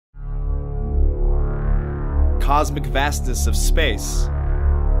cosmic vastness of space.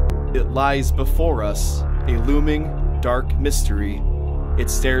 It lies before us, a looming, dark mystery. It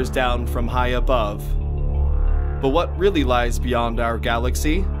stares down from high above. But what really lies beyond our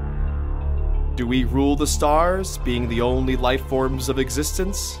galaxy? Do we rule the stars, being the only life forms of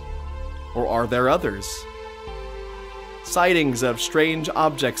existence? Or are there others? Sightings of strange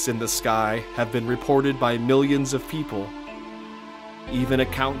objects in the sky have been reported by millions of people. Even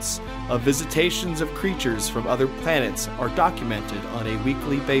accounts of visitations of creatures from other planets are documented on a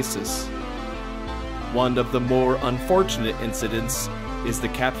weekly basis. One of the more unfortunate incidents is the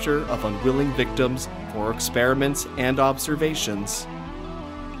capture of unwilling victims for experiments and observations.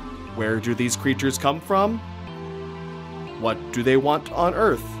 Where do these creatures come from? What do they want on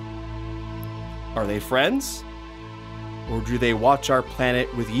Earth? Are they friends? Or do they watch our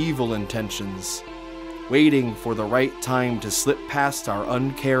planet with evil intentions, waiting for the right time to slip past our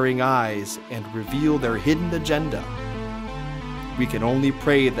uncaring eyes and reveal their hidden agenda? We can only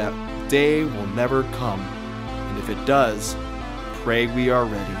pray that day will never come, and if it does, pray we are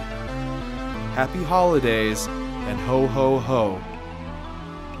ready. Happy holidays, and ho ho ho.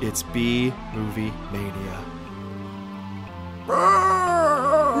 It's B Movie Mania.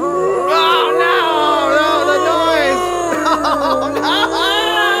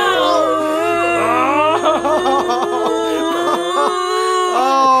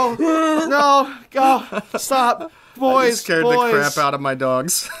 Go! Stop! Boys, I scared the crap out of my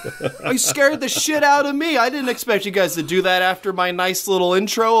dogs. You scared the shit out of me. I didn't expect you guys to do that after my nice little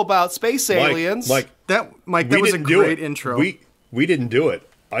intro about space aliens. Mike, that was a great intro. We didn't do it.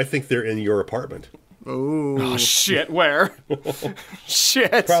 I think they're in your apartment. Ooh. Oh, shit, where?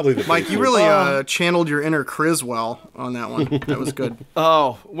 Shit. Probably the Mike, you really channeled your inner Criswell on that one. That was good.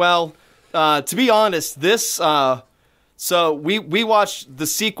 Oh, well, to be honest, this... So we watched the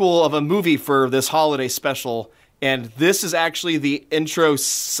sequel of a movie for this holiday special, and this is actually the intro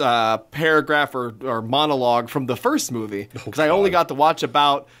paragraph or monologue from the first movie, because I only got to watch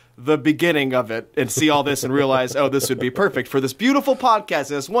about the beginning of it and see all this and realize, oh, this would be perfect for this beautiful podcast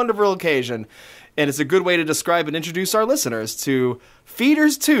and this wonderful occasion. And it's a good way to describe and introduce our listeners to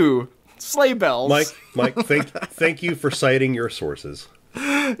Feeders 2, Sleigh Bells. Mike, thank you for citing your sources.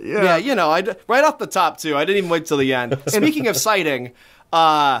 Yeah, you know, right off the top, too. I didn't even wait till the end. Speaking of citing,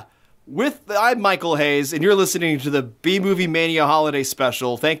 I'm Michael Hayes, and you're listening to the B-Movie Mania Holiday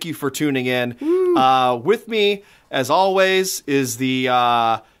Special. Thank you for tuning in. With me, as always, is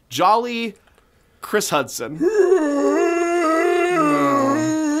the jolly Chris Hudson.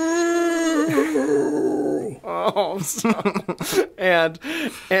 And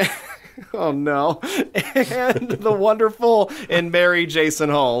oh no, and the wonderful and merry Jason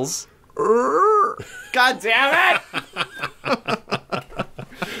Halls. God damn it!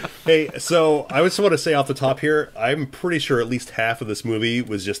 Hey, so I just want to say off the top here, I'm pretty sure at least half of this movie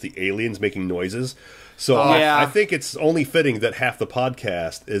was just the aliens making noises. So I think it's only fitting that half the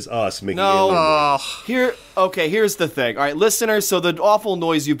podcast is us making alien noises. Here's the thing. All right, listeners, so the awful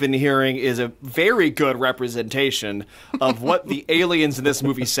noise you've been hearing is a very good representation of what the aliens in this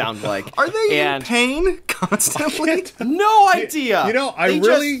movie sound like. Are they in pain constantly? No idea. You know, I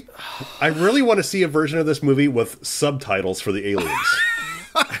really want to see a version of this movie with subtitles for the aliens.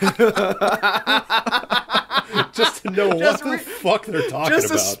 Just to know what the fuck they're talking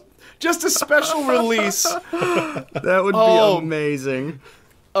about. Just a special release. That would be amazing.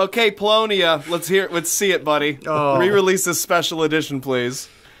 Okay, Polonia, let's see it, buddy. Re-release this special edition, please.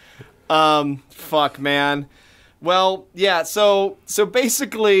 Fuck, man. Well, yeah, so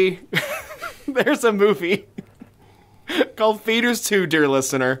basically, there's a movie called Feeders 2, dear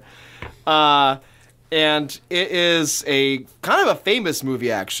listener. And it is a kind of a famous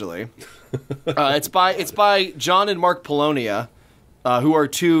movie, actually. It's by John and Mark Polonia. Who are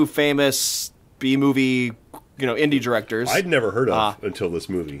two famous B-movie, indie directors. I'd never heard of until this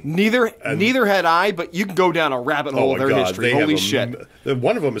movie. Neither had I, but you can go down a rabbit hole of their history. Holy shit.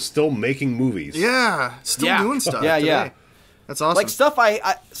 One of them is still making movies. Yeah, still doing stuff today. Yeah. That's awesome. Like stuff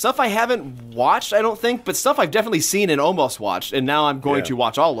I haven't watched, I don't think, but stuff I've definitely seen and almost watched, and now I'm going to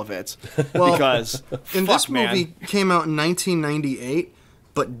watch all of it. Well, because this movie came out in 1998.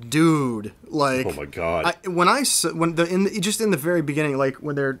 But dude, like, oh my god! Just in the very beginning, like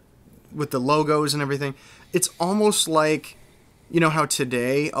when they're with the logos and everything, it's almost like, how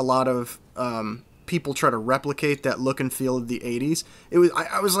today a lot of people try to replicate that look and feel of the 80s.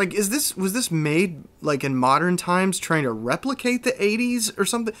 I was like, was this made like in modern times trying to replicate the 80s or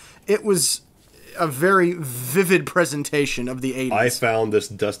something? It was a very vivid presentation of the 80s. I found this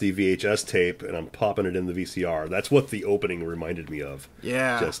dusty VHS tape, and I'm popping it in the VCR. That's what the opening reminded me of.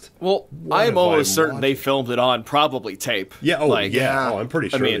 Yeah. Well, I'm almost certain they filmed it on probably tape. Yeah, oh, I'm pretty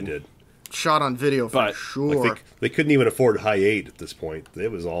sure they did. Shot on video for sure. Like they couldn't even afford high 8 at this point.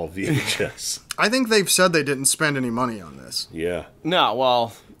 It was all VHS. I think they've said they didn't spend any money on this. Yeah. No,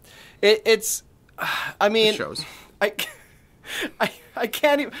 well, it's... I mean... It shows. I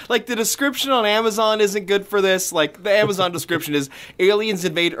can't even... Like, the description on Amazon isn't good for this. Like, the Amazon description is, aliens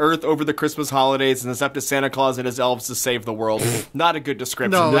invade Earth over the Christmas holidays, and it's up to Santa Claus and his elves to save the world. Not a good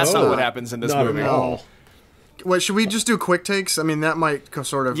description. No, that's not what happens in this movie. At all. Wait, should we just do quick takes? I mean, that might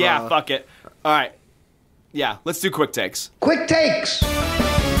sort of... Yeah, fuck it. All right. Yeah, let's do quick takes. Quick takes!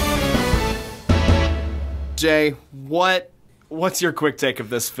 Jay, what's your quick take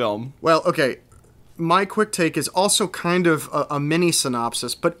of this film? Well, okay. My quick take is also kind of a mini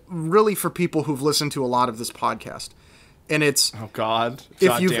synopsis, but really for people who've listened to a lot of this podcast. And it's... Oh, God.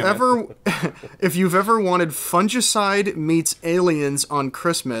 If you've ever wanted fungicide meets aliens on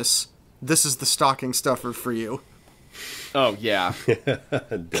Christmas, this is the stocking stuffer for you. Oh, yeah.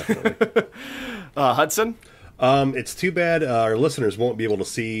 Definitely. Hudson? It's too bad our listeners won't be able to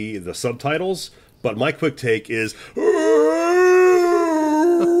see the subtitles, but my quick take is...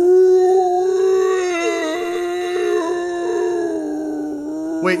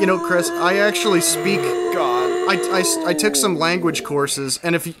 Wait, Chris, I actually speak... God. I took some language courses,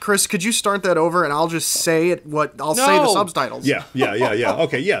 and Chris, could you start that over, and I'll just say say the subtitles. Yeah.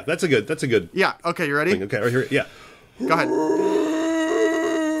 Okay, yeah, that's a good. Yeah, okay, you ready? Thing. Okay, right here, yeah. Go ahead.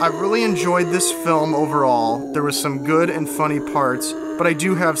 I really enjoyed this film overall. There was some good and funny parts, but I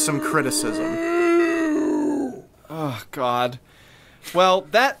do have some criticism. Oh, God. Well,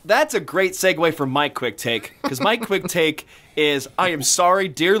 that's a great segue for my quick take, because my quick take is, I am sorry,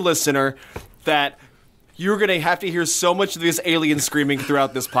 dear listener, that you're going to have to hear so much of this alien screaming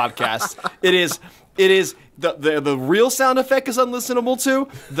throughout this podcast. It is the real sound effect is unlistenable too.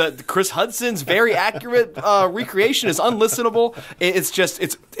 The Chris Hudson's very accurate recreation is unlistenable.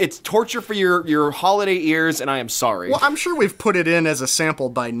 It's torture for your holiday ears, and I am sorry. Well, I'm sure we've put it in as a sample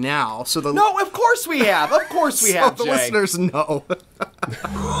by now, so no, of course we have. Of course we have. The Jay. listeners know.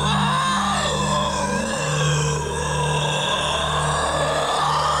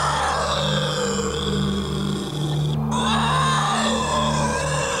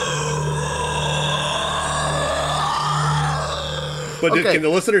 But can the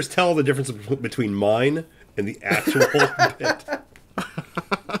listeners tell the difference between mine and the actual bit?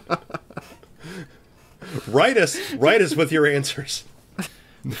 Write us with your answers.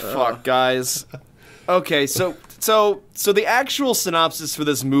 Fuck, guys. Okay, so the actual synopsis for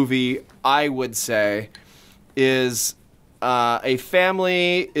this movie, I would say, is a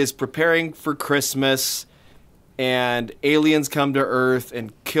family is preparing for Christmas, and aliens come to Earth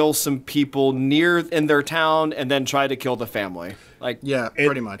and kill some people in their town, and then try to kill the family.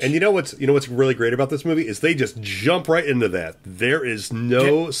 Pretty much. And you know what's really great about this movie is they just jump right into that. There is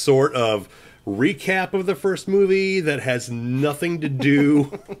no sort of recap of the first movie that has nothing to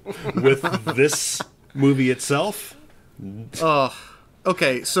do with this movie itself.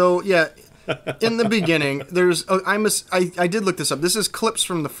 Okay, so yeah, in the beginning, there's I did look this up. This is clips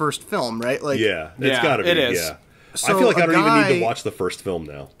from the first film, right? It's gotta be. It is. Yeah. So I feel like I don't even need to watch the first film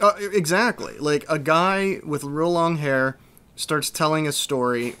now. Exactly. Like, a guy with real long hair starts telling a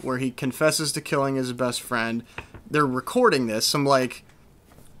story where he confesses to killing his best friend. They're recording this. Some,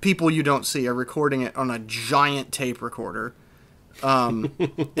 people you don't see are recording it on a giant tape recorder. And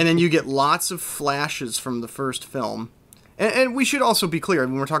then you get lots of flashes from the first film. And we should also be clear,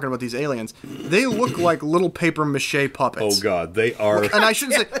 when we're talking about these aliens, they look like little paper mache puppets. Oh, God, they are. And I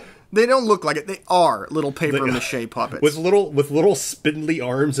shouldn't say... They don't look like it. They are little paper mache puppets with little spindly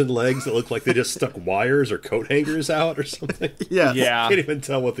arms and legs that look like they just stuck wires or coat hangers out or something. Yeah, I can't even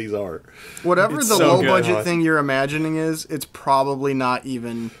tell what these are. Whatever the low budget thing you're imagining is, it's probably not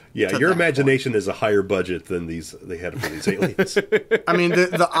even. Yeah, your imagination is a higher budget than they had for these aliens. I mean,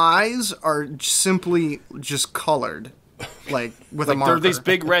 the eyes are simply just colored. With a marker. They're these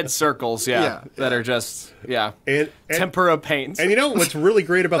big red circles, that are just, and tempera paints. And you know what's really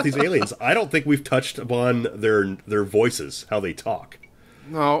great about these aliens? I don't think we've touched upon their voices, how they talk.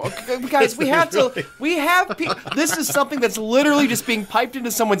 No, okay, guys, we have to. This is something that's literally just being piped into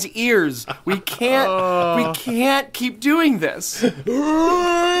someone's ears. We can't keep doing this. Or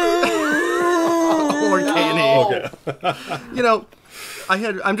can he? Okay. You know,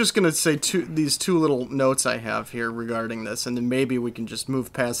 I'm just going to say these two little notes I have here regarding this, and then maybe we can just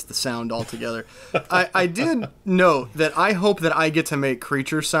move past the sound altogether. I did note that I hope that I get to make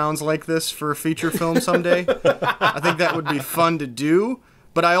creature sounds like this for a feature film someday. I think that would be fun to do.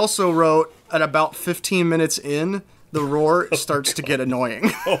 But I also wrote, at about 15 minutes in, the roar starts to get annoying.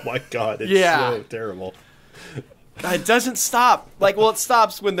 Oh my god, it's so terrible. It doesn't stop. Like, well, it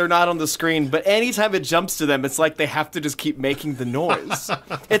stops when they're not on the screen, but anytime it jumps to them, it's like they have to just keep making the noise.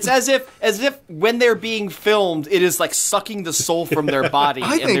 It's as if when they're being filmed, it is like sucking the soul from their body,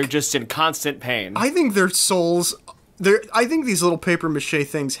 and they're just in constant pain. I think their souls... I think these little paper mache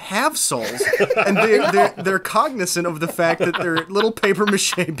things have souls, and they're cognizant of the fact that they're little paper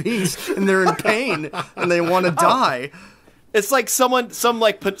mache beings, and they're in pain, and they want to die. It's like someone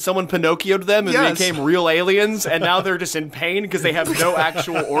Pinocchio'd them and became real aliens, and now they're just in pain because they have no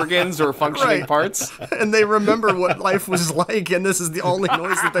actual organs or functioning parts. And they remember what life was like, and this is the only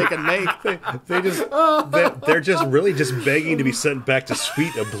noise that they can make. They're just really just begging to be sent back to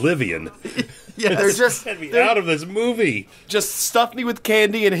sweet oblivion. Yes. They're just get me out of this movie. Just stuff me with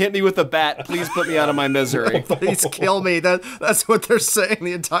candy and hit me with a bat. Please put me out of my misery. Please kill me. That's what they're saying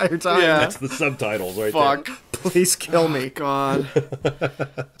the entire time. Yeah. That's the subtitles right there. Please kill me. God.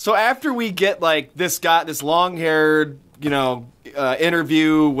 So after we get like this long-haired,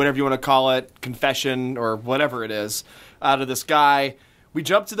 interview, whatever you want to call it, confession or whatever it is, out of this guy, we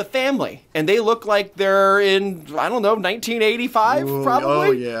jump to the family, and they look like they're in, I don't know, 1985, probably?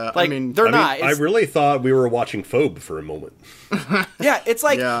 Oh, yeah. Like, they're not. I really thought we were watching Phobe for a moment. Yeah, it's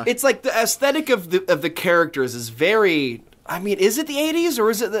like the aesthetic of the characters is very... I mean, is it the 80s, or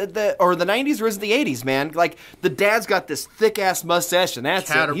is it the 90s, or is it the 80s, man? Like, the dad's got this thick-ass mustache, and that's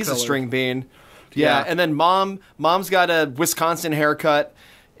it. He's a string bean. Yeah, and then mom's got a Wisconsin haircut,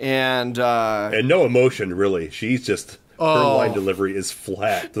 and no emotion, really. She's just... Her line delivery is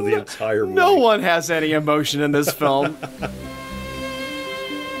flat to the entire movie. No one has any emotion in this film.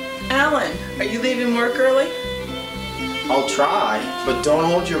 Alan, are you leaving work early? I'll try, but don't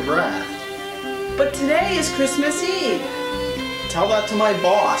hold your breath. But today is Christmas Eve. Tell that to my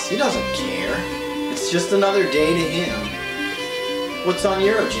boss. He doesn't care. It's just another day to him. What's on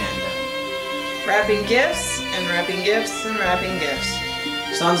your agenda? Wrapping gifts and wrapping gifts and wrapping gifts.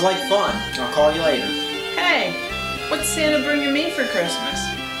 Sounds like fun. I'll call you later. Hey, what's Santa bringing me for Christmas?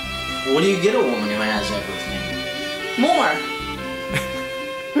 What do you get a woman who has everything? More.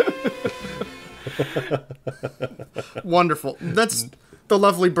 Wonderful. That's the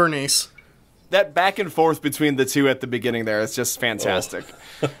lovely Bernice. That back and forth between the two at the beginning there is just fantastic.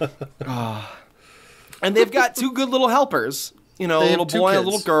 And they've got two good little helpers. A little boy and a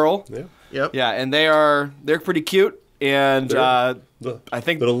little girl. Yeah. Yep. Yeah, and they're pretty cute, and I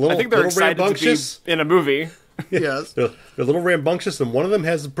think they're excited to be in a movie. Yes. They're a little rambunctious, and one of them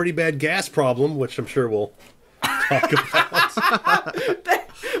has a pretty bad gas problem, which I'm sure we'll talk about.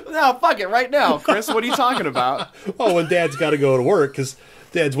 No, fuck it, right now, Chris. What are you talking about? Oh, when Dad's got to go to work, because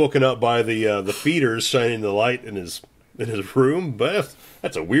Dad's woken up by the feeders shining the light in his room. But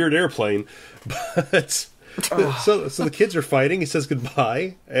that's a weird airplane. But so the kids are fighting. He says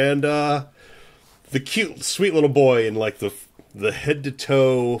goodbye, and the cute, sweet little boy in like the head to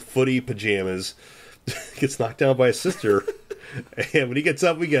toe footy pajamas gets knocked down by his sister, and when he gets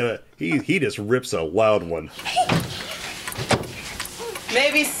up, he just rips a loud one.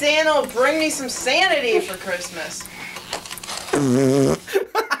 Maybe Santa will bring me some sanity for Christmas.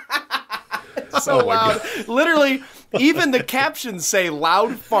 So loud. God. Literally, even the captions say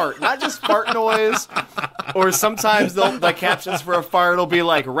loud fart, not just fart noise. Or sometimes the captions for a fart will be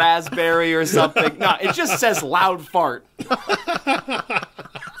like raspberry or something. No, it just says loud fart.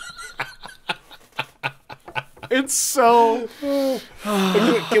 It's so...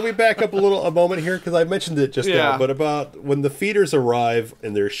 Can we back up a moment here? Because I mentioned it just now, but about when the feeders arrive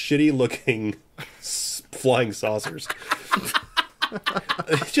and their shitty-looking flying saucers,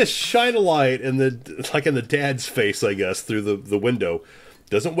 just shine a light in the dad's face, I guess, through the window.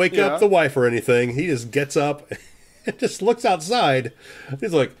 Doesn't wake up the wife or anything. He just gets up and just looks outside.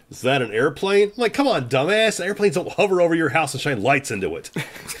 He's like, "Is that an airplane?" I'm like, "Come on, dumbass! Airplanes don't hover over your house and shine lights into it.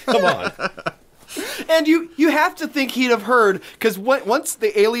 Come on." And you have to think he'd have heard, because once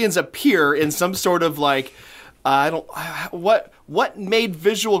the aliens appear in some sort of like, what made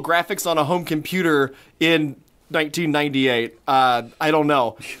visual graphics on a home computer in 1998? I don't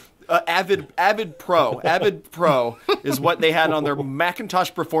know. Avid Pro is what they had on their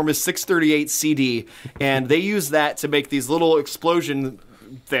Macintosh Performance 638 CD, and they used that to make these little explosion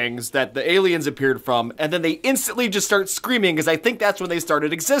things that the aliens appeared from, and then they instantly just start screaming, because I think that's when they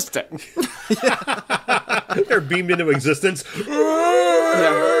started existing. They're beamed into existence.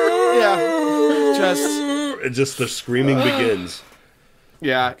 Just the screaming begins.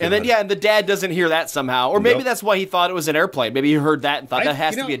 Yeah, and then and the dad doesn't hear that somehow, or maybe that's why he thought it was an airplane. Maybe he heard that and thought that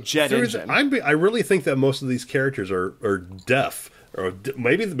has to be a jet engine. I really think that most of these characters are deaf, or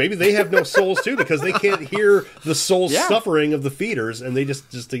maybe they have no souls too, because they can't hear the soul suffering of the feeders, and they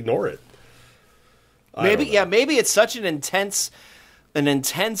just ignore it. Maybe it's such an intense,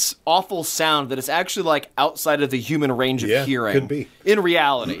 awful sound that it's actually like outside of the human range of hearing. Could be. In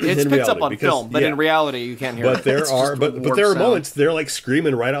reality, it's picked up on film, but in reality, you can't hear it. There are moments they're like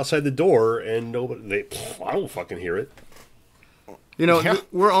screaming right outside the door, and nobody. I don't fucking hear it. You know,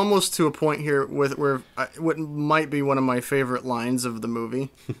 we're almost to a point here with where what might be one of my favorite lines of the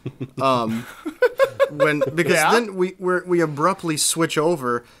movie, then we abruptly switch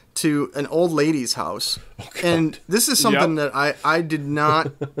over to an old lady's house, and this is something that I did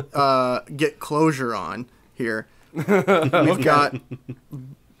not get closure on here. We've got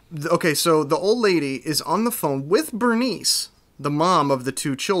so the old lady is on the phone with Bernice, the mom of the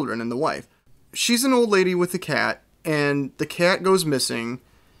two children and the wife. She's an old lady with a cat, and the cat goes missing,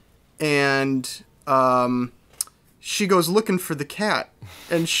 and she goes looking for the cat,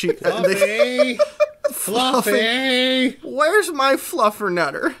 and she Fluffy, where's my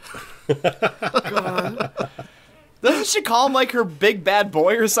fluffernutter? Doesn't she call him like her big bad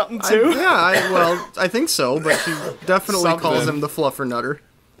boy or something too? I think so, but she definitely calls him the fluffernutter.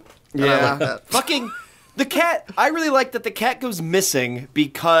 Yeah, fucking the cat. I really like that the cat goes missing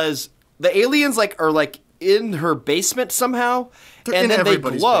because the aliens are in her basement somehow, and then they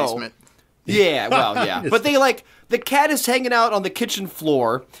glow. Basement. Yeah, but the cat is hanging out on the kitchen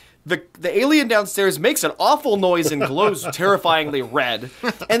floor. The alien downstairs makes an awful noise and glows terrifyingly red,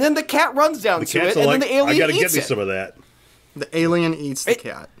 and then the cat runs down to it, and then the alien eats it. I gotta get me some of that. The alien eats the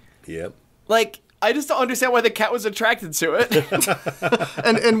cat. Yep. I just don't understand why the cat was attracted to it.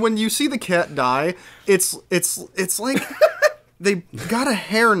 and when you see the cat die, it's like they got a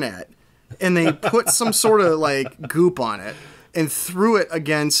hairnet and they put some sort of like goop on it and threw it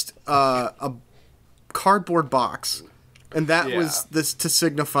against a cardboard box. And that was this to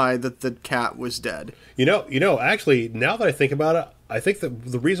signify that the cat was dead. You know. Actually, now that I think about it, I think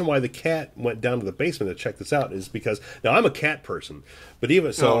that the reason why the cat went down to the basement to check this out is because now I'm a cat person, but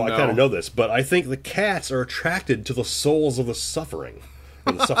even so, I kind of know this. But I think the cats are attracted to the souls of the suffering,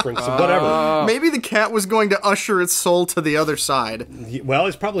 or the suffering, whatever. Maybe the cat was going to usher its soul to the other side. Well,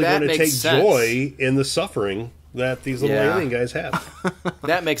 it's probably going to take joy in the suffering that these little alien guys have.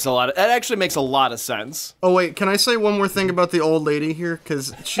 That actually makes a lot of sense. Oh wait, can I say one more thing about the old lady here?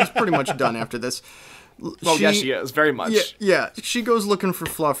 Because she's pretty much done after this. She is very much. Yeah. She goes looking for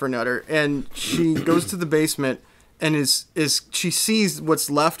Fluffernutter, and she goes to the basement, and she sees what's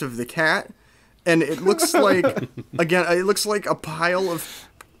left of the cat, and it looks like it looks like a pile of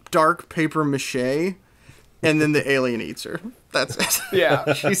dark paper mache, and then the alien eats her. That's it.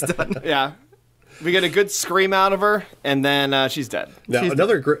 Yeah, she's done. Yeah. We get a good scream out of her, and then she's dead. Now,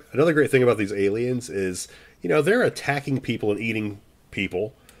 another great thing about these aliens is, they're attacking people and eating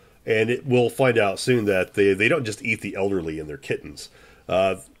people, and we'll find out soon that they don't just eat the elderly and their kittens.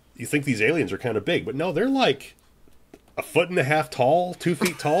 You think these aliens are kind of big, but no, they're like 1.5 feet tall, 2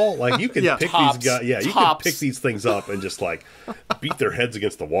 feet tall. Like you can pick these guys. Yeah, you can pick these things up and just like beat their heads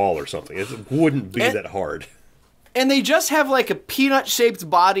against the wall or something. It wouldn't be that hard. And they just have like a peanut-shaped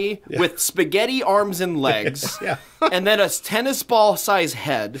body with spaghetti arms and legs, and then a tennis ball-size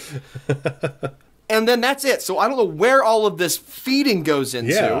head, and then that's it. So I don't know where all of this feeding goes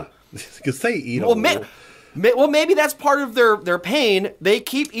into. Yeah, because they eat. Well, maybe that's part of their pain. They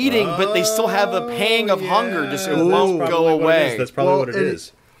keep eating, but they still have a pang of hunger. Just it won't go away. That's probably what it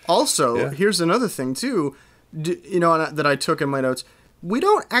is. Also, here's another thing too. That I took in my notes. We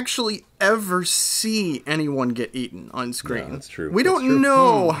don't actually ever see anyone get eaten on screen. No, that's true. We don't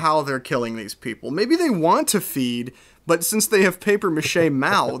know how they're killing these people. Maybe they want to feed, but since they have paper mache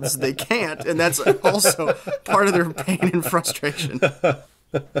mouths, they can't, and that's also part of their pain and frustration.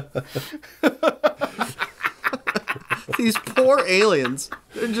 These poor aliens.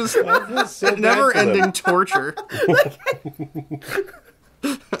 They're just never-ending torture.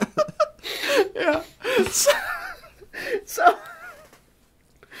 Yeah.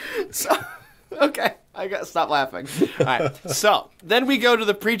 So, okay, I gotta stop laughing. All right, so then we go to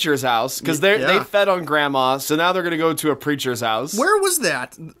the preacher's house because they fed on Grandma, so now they're gonna go to a preacher's house. Where was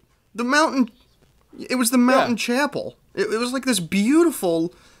that? The mountain. It was the mountain chapel. It was like this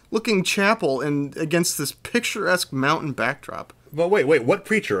beautiful looking chapel against this picturesque mountain backdrop. But wait, what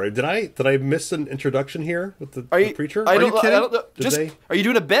preacher? Did I miss an introduction here with the preacher? Are you kidding? Are you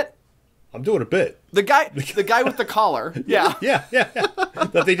doing a bit? I'm doing a bit. The guy with the collar. Yeah. Yeah.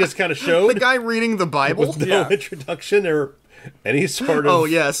 That they just kind of showed. The guy reading the Bible. With no introduction or any sort of... Oh,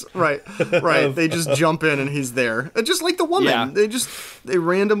 yes, right. They just jump in and he's there. Just like the woman. Yeah. They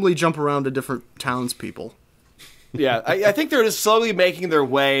randomly jump around to different townspeople. Yeah, I think they're just slowly making their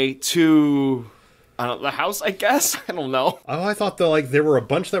way to... the house, I guess? I don't know. Oh, I thought there were a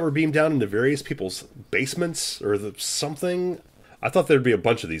bunch that were beamed down into various people's basements or something. I thought there'd be a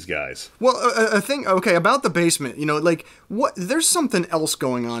bunch of these guys. Well, a thing, okay, about the basement, what? There's something else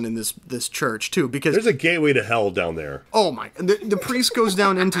going on in this church, too, because... There's a gateway to hell down there. Oh, my... The priest goes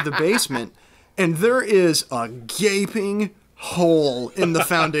down into the basement, and there is a gaping hole in the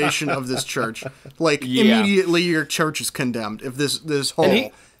foundation of this church. Immediately your church is condemned if this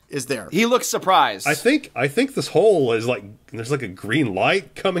hole... is there. He looks surprised. I think this hole is there's a green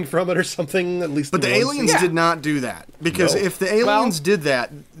light coming from it or something, at least. But the aliens did not do that. Because if the aliens did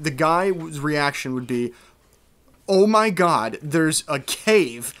that, the guy's reaction would be, oh my god, there's a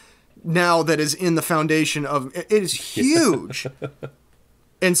cave now that is in the foundation of... It is huge.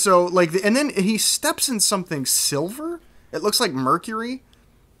 And so, and then he steps in something silver. It looks like mercury,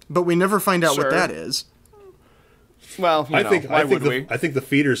 but we never find out what that is. Well, I think the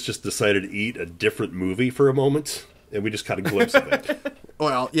feeders just decided to eat a different movie for a moment, and we just caught a glimpse of it.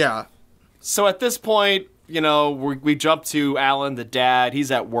 Well, yeah. So at this point, we jump to Alan, the dad.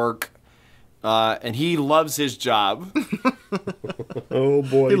 He's at work, and he loves his job. Oh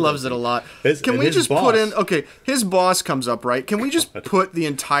boy, he loves it a lot. Can we just put in? Okay, his boss comes up, right? Can we just put the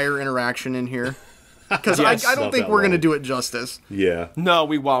entire interaction in here? Because I don't think we're going to do it justice. Yeah. No,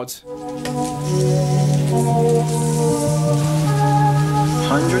 we won't.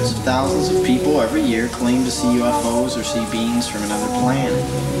 Hundreds of thousands of people every year claim to see UFOs or see beings from another planet.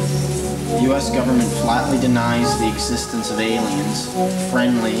 The U.S. government flatly denies the existence of aliens,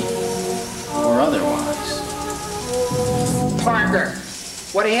 friendly or otherwise. Parker,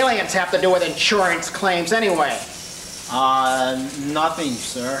 what do aliens have to do with insurance claims anyway? Nothing,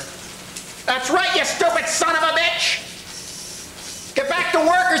 sir. That's right, you stupid son of a bitch! Get back to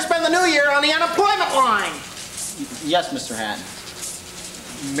work or spend the new year on the unemployment line! Yes, Mr. Hatton.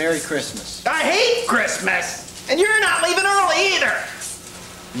 Merry Christmas. I hate Christmas! And you're not leaving early either!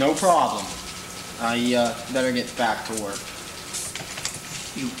 No problem. I better get back to work.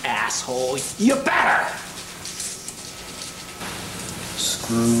 You asshole. You better!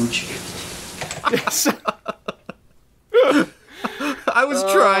 Scrooge. I was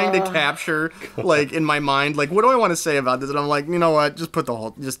trying to capture, in my mind, what do I want to say about this? And I'm like, you know what? Just put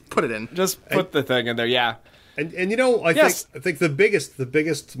it in. Just put the thing in there, yeah. And I think the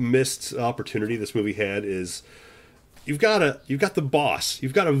biggest missed opportunity this movie had is you've got the boss,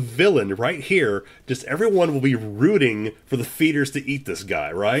 you've got a villain right here. Just everyone will be rooting for the feeders to eat this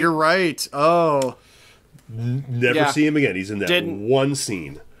guy, right? You're right. Oh, never see him again. He's in that one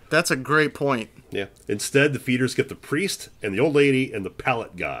scene. That's a great point. Yeah. Instead, the feeders get the priest and the old lady and the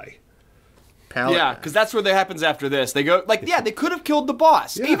pallet guy. Yeah, because that's what happens after this. They go, they could have killed the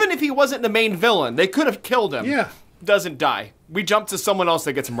boss. Yeah. Even if he wasn't the main villain, they could have killed him. Yeah. Doesn't die. We jump to someone else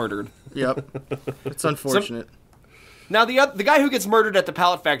that gets murdered. Yep. It's unfortunate. Now, the guy who gets murdered at the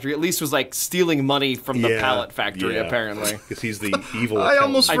pallet factory at least was, stealing money from the pallet factory, apparently. Because he's the evil I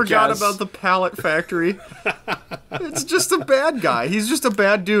almost forgot about the pallet factory. It's just a bad guy. He's just a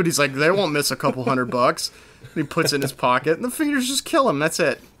bad dude. He's like, they won't miss a couple $100. He puts it in his pocket, and the feeders just kill him. That's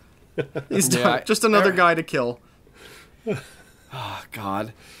it. He's done. Just another guy to kill. Oh,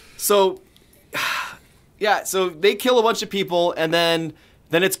 God. So, so they kill a bunch of people, and then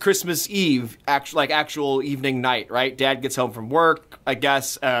it's Christmas Eve, actual evening night, right? Dad gets home from work, I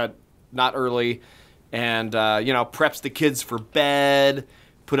guess, not early, and, preps the kids for bed,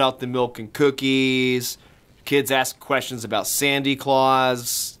 put out the milk and cookies. Kids ask questions about Sandy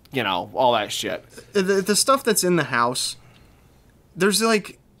Claus, all that shit. The stuff that's in the house, there's,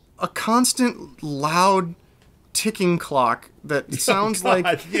 a constant loud ticking clock that sounds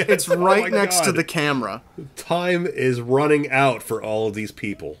it's right next to the camera. Time is running out for all of these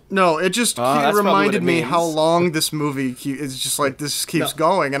people. No, it just reminded me how long this movie is. Just this keeps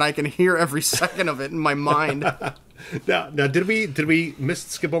going, and I can hear every second of it in my mind. Now, did we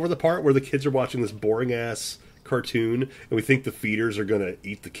skip over the part where the kids are watching this boring ass cartoon, and we think the feeders are gonna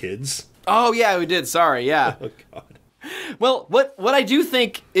eat the kids? Oh yeah, we did. Sorry, yeah. Oh God. Well, what I do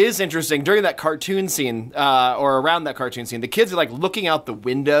think is interesting during that cartoon scene, or around that cartoon scene, the kids are like looking out the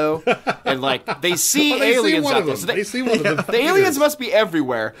window and like they see aliens out there. So they see one of them. The aliens must be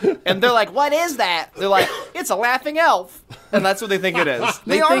everywhere, and they're like, "What is that?" They're like, "It's a laughing elf," and that's what they think it is.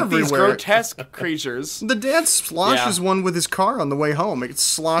 They are think these everywhere. grotesque creatures. The dad sloshes one with his car on the way home. It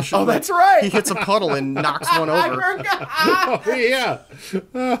sloshes. Oh, that's right. He hits a puddle and knocks one I over. forgot. Oh, yeah.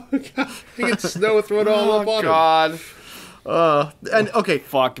 Oh, God. He gets snow thrown all up on him. God. And okay,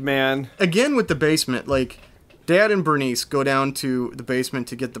 Fuck, man. again with the basement, like Dad and Bernice go down to the basement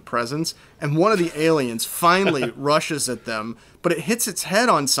to get the presents, and one of the aliens finally rushes at them, but it hits its head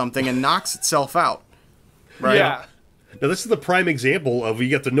on something and knocks itself out. Right. Yeah. Now, this is the prime example of you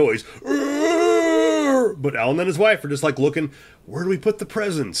get the noise. But Alan and his wife are just like looking, where do we put the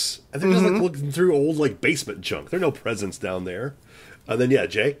presents? And they're just like looking through old like basement junk. There are no presents down there. And then, yeah,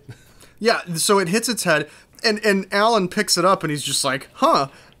 Jay? Yeah, so it hits its head, and Alan picks it up, and he's just like, huh,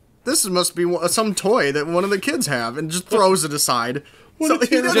 this must be some toy that one of the kids have, and just throws it aside. What a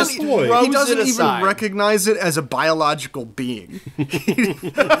terrible toy. He doesn't even aside. recognize it as a biological being. He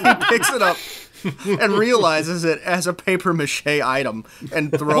picks it up and realizes it as a paper mache item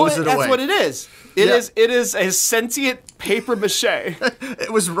and throws it away. That's what it is. It is a sentient paper mache.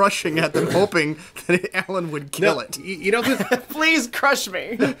 It was rushing at them, hoping that Alan would kill it. You know, Please crush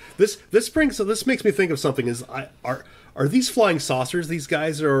me. this makes me think of something. Are these flying saucers these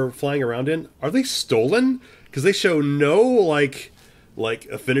guys are flying around in? Are they stolen? Because they show no like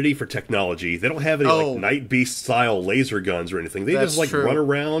affinity for technology. They don't have any like Night Beast style laser guns or anything. They just like true. run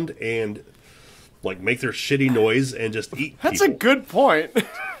around and like make their shitty noise and just eat That's people. a good point.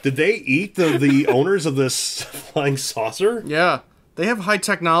 Did they eat the owners of this flying saucer? Yeah, they have high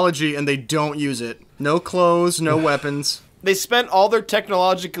technology and they don't use it. No clothes, no weapons. They spent all their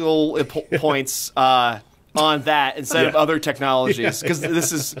technological points on that instead of other technologies, because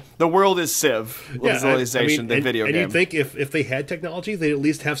the world is Civ, civilization, the video game. And you'd think if they had technology, they'd at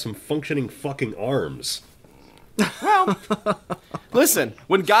least have some functioning fucking arms. Well, listen,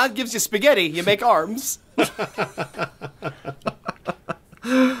 when God gives you spaghetti, you make arms. This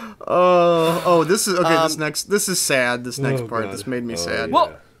is okay. This is sad. This next part, God. this made me sad.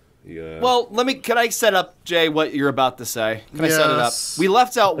 Well, Yeah. Well, can I set up, Jay, what you're about to say? Can I set it up? We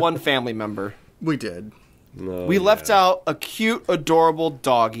left out one family member. We did. We left out a cute, adorable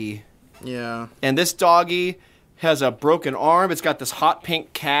doggy. Yeah. And this doggy has a broken arm. It's got this hot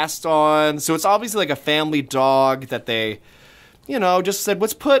pink cast on. So it's obviously like a family dog that they, just said,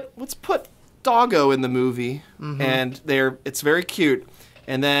 let's put Doggo in the movie. Mm-hmm. And it's very cute.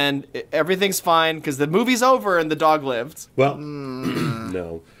 And then everything's fine because the movie's over and the dog lived. Well,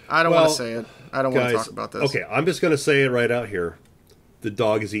 no. I don't want to say it. I don't want to talk about this. Okay, I'm just going to say it right out here. The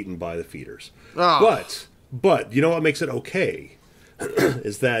dog is eaten by the feeders. Oh. But you know what makes it okay?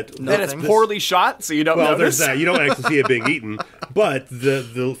 Is that it's poorly shot, so you don't notice. There's that. You don't actually see it being eaten. But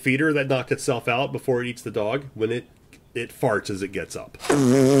the feeder that knocked itself out before it eats the dog, when it farts as it gets up.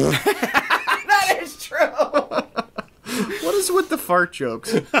 That is true. What is with the fart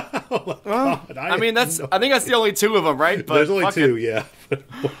jokes? God, I think that's the only two of them, right? But there's only two, yeah.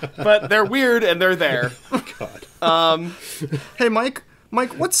 But they're weird and they're there. God. Hey, Mike,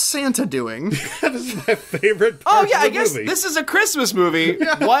 what's Santa doing? This is my favorite part of the I guess movie. this is a Christmas movie.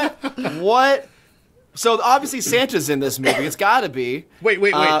 What? So obviously Santa's in this movie. It's got to be. Wait.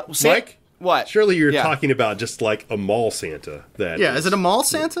 Mike? What? Surely you're talking about just like a mall Santa. Is it a mall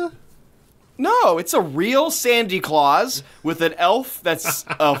Santa? No, it's a real Sandy Claus with an elf that's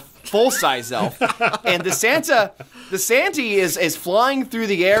a full-size elf. And the Santy is flying through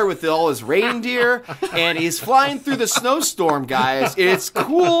the air with all his reindeer, and he's flying through the snowstorm, guys. It's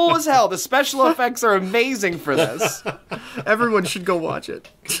cool as hell. The special effects are amazing for this. Everyone should go watch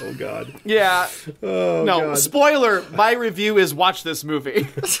it. Oh, God. Yeah. Oh, no, God. spoiler, my review is watch this movie.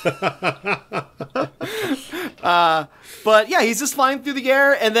 But yeah, he's just flying through the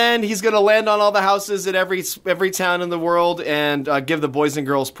air, and then he's going to land on all the houses in every town in the world and give the boys and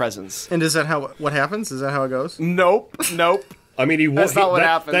girls presents. And is that what happens? Is that how it goes? Nope. I mean, That's not what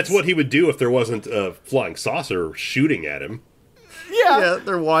happens. That's what he would do if there wasn't a flying saucer shooting at him. Yeah,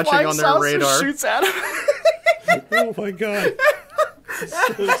 they're watching flying on their saucer radar. Shoots at him. Oh my God.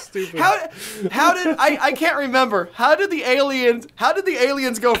 So stupid. How did I can't remember. How did the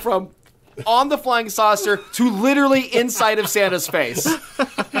aliens go from on the flying saucer to literally inside of Santa's face?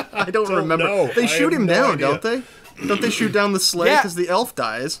 I don't remember. know. They shoot him down, idea. don't they? Don't they shoot down the sleigh because the elf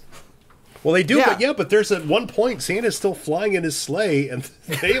dies? Well, they do, but there's at one point Santa's still flying in his sleigh, and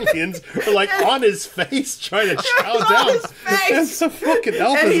the aliens are like on his face trying to chow down. And the fucking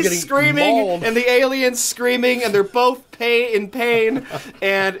elf and is he's getting screaming, mauled. and the aliens screaming, and they're both in pain,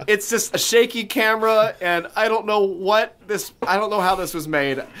 and it's just a shaky camera, and I don't know how this was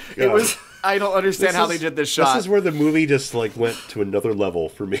made. It was. I don't understand how they did this shot. This is where the movie just like went to another level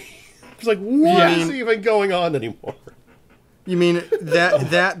for me. It's like, what is even going on anymore? You mean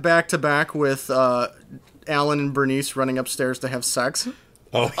that back to back with Alan and Bernice running upstairs to have sex?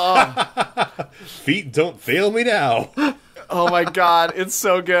 Feet don't fail me now. Oh my god, it's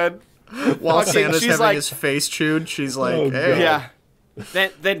so good. While Santa's having his face chewed, she's like, hey. Yeah.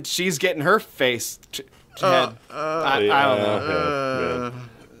 Then she's getting her face head. I don't know.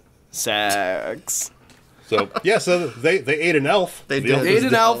 Sex. So they ate an elf. They ate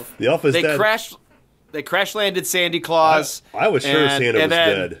an elf. The elf is dead. They crash landed Sandy Claus. I was sure Santa was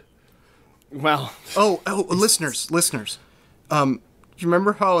dead. Well. Oh, listeners. Do you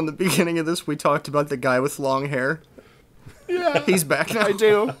remember how in the beginning of this we talked about the guy with long hair? Yeah. He's back now. I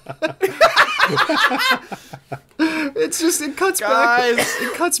do. It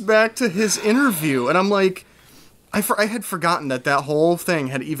cuts back to his interview, and I'm like, I had forgotten that whole thing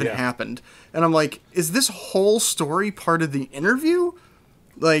had even happened. And I'm like, is this whole story part of the interview?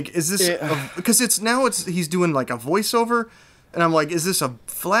 Like, is this... Because he's doing, like, a voiceover. And I'm like, is this a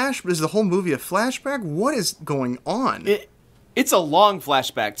flash? Is the whole movie a flashback? What is going on? It's a long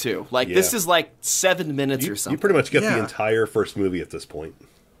flashback, too. Like, this is, like, 7 minutes or something. You pretty much get the entire first movie at this point.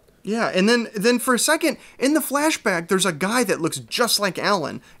 Yeah, and then for a second, in the flashback, there's a guy that looks just like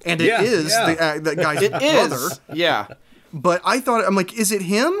Alan. And the guy's brother. Yeah. But I'm like, is it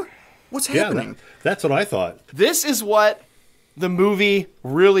him? What's happening? That's what I thought. This is what the movie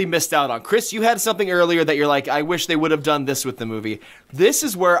really missed out on. Chris, you had something earlier that you're like, I wish they would have done this with the movie. This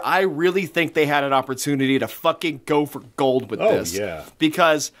is where I really think they had an opportunity to fucking go for gold with this. Oh, yeah.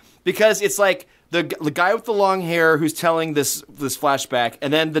 Because it's like the guy with the long hair who's telling this flashback,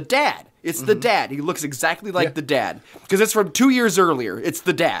 and then the dad. It's the dad. He looks exactly like the dad. Because it's from 2 years earlier. It's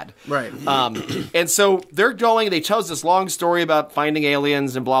the dad. Right. And so they tell us this long story about finding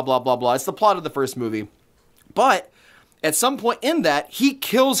aliens and blah, blah, blah, blah. It's the plot of the first movie. But at some point in that, he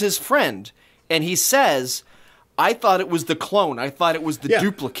kills his friend. And he says, I thought it was the clone. I thought it was the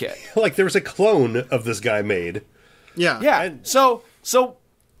duplicate. Like there was a clone of this guy made. Yeah. Yeah. So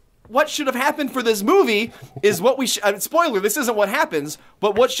what should have happened for this movie is what we spoiler, this isn't what happens,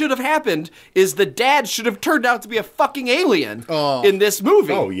 but what should have happened is the dad should have turned out to be a fucking alien in this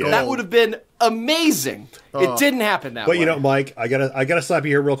movie. Oh, yeah. That would have been amazing. It didn't happen that way. But you know, Mike, I gotta stop you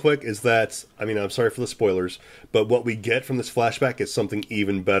here real quick, is that, I mean, I'm sorry for the spoilers, but what we get from this flashback is something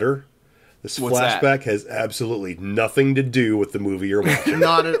even better. This flashback has absolutely nothing to do with the movie you're watching.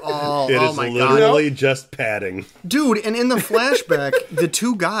 Not at all. It is literally just padding. Dude, and in the flashback, the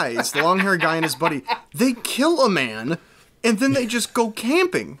two guys, the long-haired guy and his buddy, they kill a man, and then they just go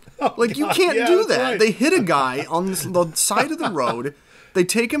camping. You can't do that. Right. They hit a guy on the side of the road. They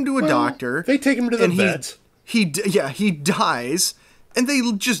take him to a doctor. They take him to the vet. He dies. And they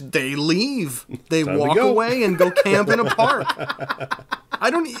leave. They walk away and go camp in a park.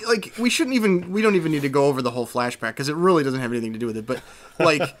 We don't even need to go over the whole flashback because it really doesn't have anything to do with it. But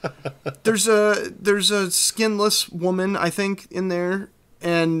like, there's a skinless woman, I think, in there,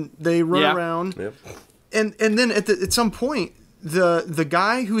 and they run around. Yep. And then at some point, the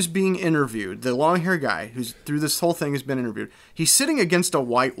guy who's being interviewed, the long hair guy who's through this whole thing has been interviewed, he's sitting against a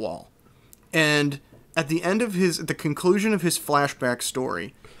white wall, and at the conclusion of his flashback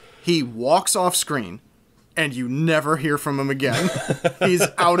story, he walks off screen, and you never hear from him again. He's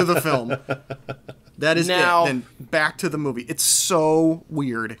out of the film. That is now, it. Then back to the movie. It's so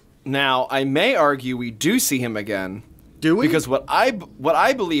weird. Now, I may argue we do see him again. Do we? Because what I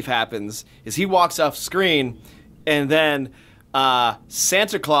believe happens is he walks off screen, and then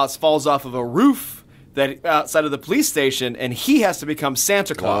Santa Claus falls off of a roof that outside of the police station, and he has to become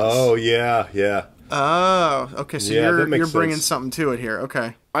Santa Claus. Oh yeah. Oh, okay. So you're bringing something to it here.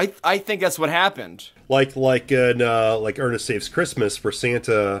 Okay. I think that's what happened. Like Ernest Saves Christmas, where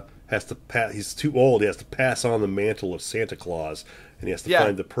Santa has to he's too old. He has to pass on the mantle of Santa Claus, and he has to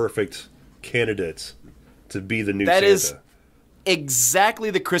find the perfect candidate to be the new Santa. That is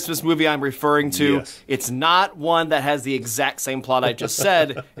exactly the Christmas movie I'm referring to. Yes. It's not one that has the exact same plot I just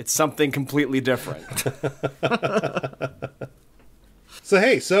said. It's something completely different.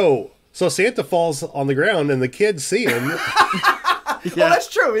 So Santa falls on the ground, and the kids see him. Well, that's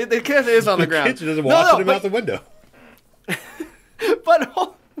true. The kid is on the ground. The kid just watching him out the window.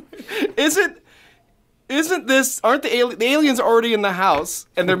 But is aren't the aliens already in the house,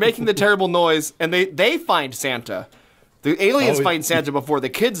 and they're making the terrible noise, and they find Santa. The aliens find Santa before the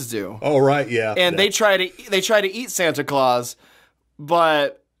kids do. Oh, right, yeah. And they try to eat Santa Claus,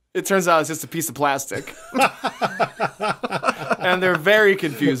 but it turns out it's just a piece of plastic. And they're very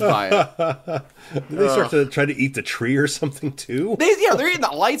confused by it. Do they start to try to eat the tree or something, too? They're eating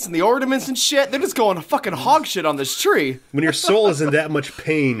the lights and the ornaments and shit. They're just going fucking hog shit on this tree. When your soul is in that much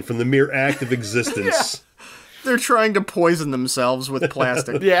pain from the mere act of existence. Yeah. They're trying to poison themselves with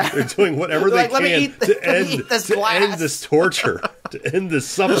plastic. Yeah. They're doing whatever they can to end this torture, to end this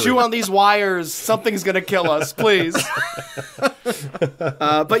suffering. Chew on these wires. Something's going to kill us, please.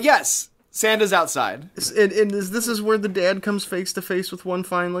 But yes, Santa's outside. And this is where the dad comes face to face with one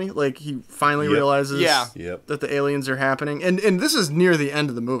finally? Like, he finally realizes that the aliens are happening. And this is near the end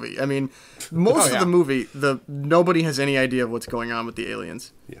of the movie. I mean, most of the movie, nobody has any idea of what's going on with the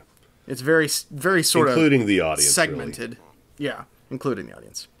aliens. Yeah. It's very, very sort of including the audience, segmented. Really. Yeah, including the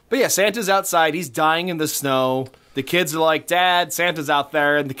audience. But yeah, Santa's outside. He's dying in the snow. The kids are like, "Dad, Santa's out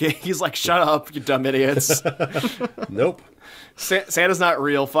there," and he's like, "Shut up, you dumb idiots." Nope. Santa's not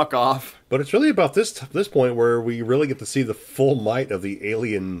real. Fuck off. But it's really about this point where we really get to see the full might of the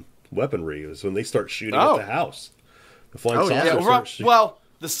alien weaponry. Is when they start shooting at the house. The flying saucer. Well,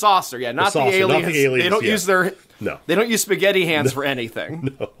 the saucer, not the aliens. Not the aliens. They don't use their. No. They don't use spaghetti hands for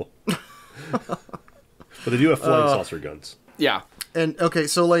anything. No. But they do have flying saucer guns. Yeah. And, okay,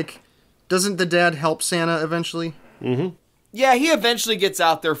 so, like, doesn't the dad help Santa eventually? Mm-hmm. Yeah, he eventually gets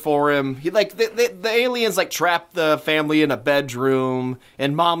out there for him. He the aliens like trap the family in a bedroom,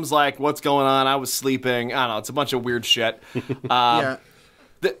 and Mom's like, "What's going on? I was sleeping." I don't know. It's a bunch of weird shit. Yeah.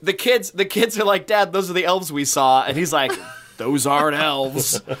 The kids are like, "Dad, those are the elves we saw," and he's like, "Those aren't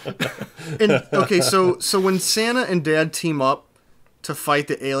elves." And okay, so when Santa and Dad team up to fight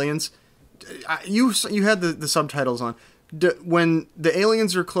the aliens, you had the subtitles on. When the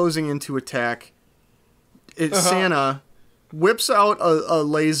aliens are closing in to attack, Santa whips out a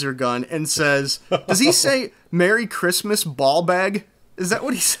laser gun and says, does he say "Merry Christmas, ball bag"? Is that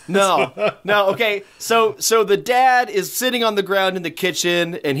what he says? No. Okay. So the dad is sitting on the ground in the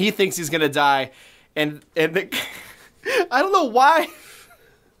kitchen, and he thinks he's gonna die, and I don't know why.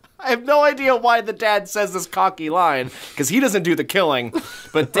 I have no idea why the dad says this cocky line, because he doesn't do the killing.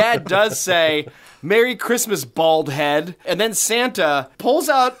 But Dad does say, "Merry Christmas, bald head." And then Santa pulls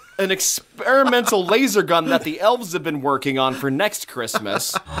out an experimental laser gun that the elves have been working on for next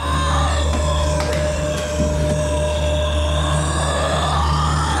Christmas.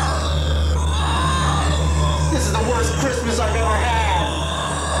 This is the worst Christmas I've ever had.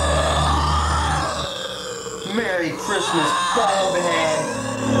 Merry Christmas, bald head.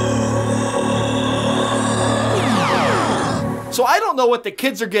 So I don't know what the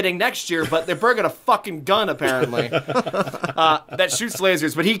kids are getting next year, but they're bringing a fucking gun, apparently, that shoots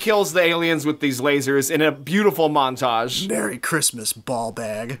lasers. But he kills the aliens with these lasers in a beautiful montage. Merry Christmas, ball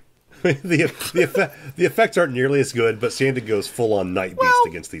bag. the effects aren't nearly as good, but Santa goes full-on Night Beast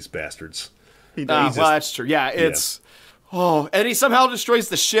against these bastards. He does. Well, that's true. Yeah, it's... Yeah. Oh, and he somehow destroys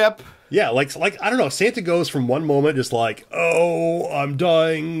the ship. Yeah, like I don't know, Santa goes from one moment just like, "Oh, I'm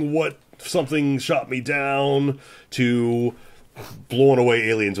dying, something shot me down," to blowing away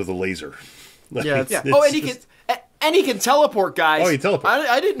aliens with a laser. Yeah. Oh, and he can teleport, guys. Oh, he teleports.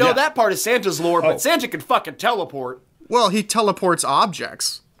 I didn't know that part of Santa's lore, but Santa can fucking teleport. Well, he teleports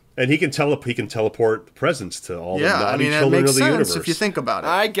objects. And he can teleport presents to all the naughty children that makes of the sense universe. If you think about it.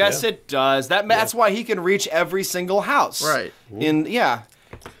 I guess it does. That's why he can reach every single house. Right.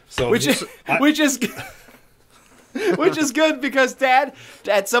 So which is good because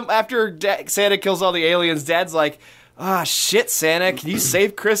after Santa kills all the aliens, Dad's like, "Ah, shit, Santa, can you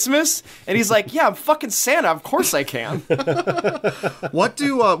save Christmas?" And he's like, "Yeah, I'm fucking Santa. Of course I can." What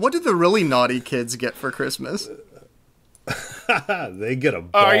do the really naughty kids get for Christmas? They get a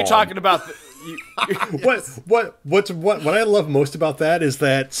bomb. Oh, are you talking about what I love most about that is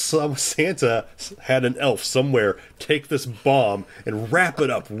that some Santa had an elf somewhere take this bomb and wrap it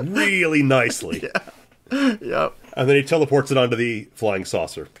up really nicely. Yep. And then he teleports it onto the flying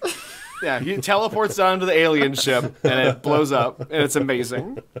saucer. Yeah, he teleports it onto the alien ship and it blows up and it's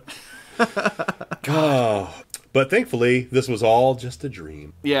amazing. But thankfully, this was all just a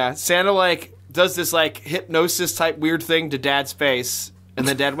dream. Yeah, Santa does this hypnosis type weird thing to Dad's face, and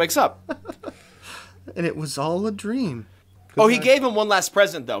then Dad wakes up. And it was all a dream. Oh, he gave him one last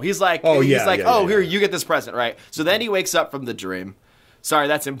present though. He's like, here, you get this present, right? So then he wakes up from the dream. Sorry,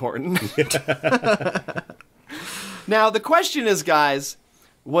 that's important. Now the question is, guys,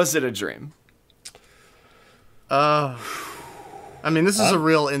 was it a dream? I mean, this is a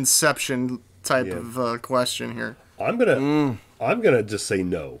real Inception type of question here. I'm gonna just say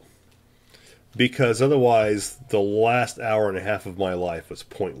no, because otherwise the last hour and a half of my life was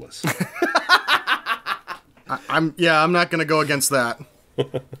pointless. I'm not gonna go against that.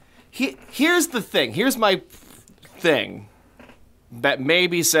 Here's the thing. Here's my thing that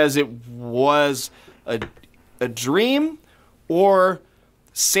maybe says it was a dream, or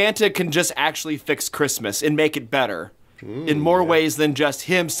Santa can just actually fix Christmas and make it better in more ways than just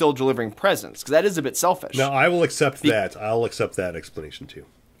him still delivering presents, because that is a bit selfish. No, I will accept that. I'll accept that explanation too.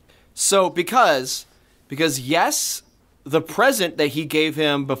 So because yes, the present that he gave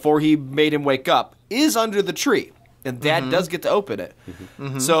him before he made him wake up is under the tree, and Dad does get to open it.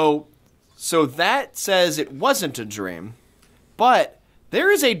 So that says it wasn't a dream, but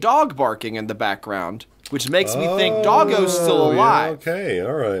there is a dog barking in the background, which makes me think Doggo's still alive. Yeah, okay,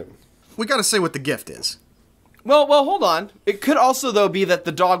 all right. We got to say what the gift is. Well, hold on. It could also, though, be that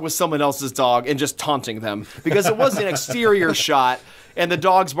the dog was someone else's dog and just taunting them, because it was an exterior shot, and the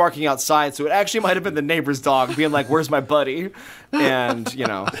dog's barking outside, so it actually might have been the neighbor's dog being like, "Where's my buddy?" And,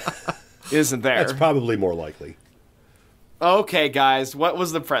 isn't there. That's probably more likely. Okay, guys, what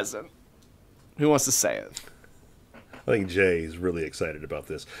was the present? Who wants to say it? I think Jay is really excited about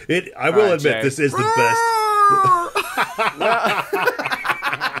this. I will admit, Jay, this is the best.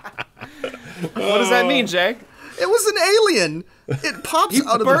 What does that mean, Jay? It was an alien. It pops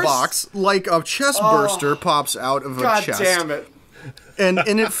out of the box like a chest burster pops out of a chest. God damn it.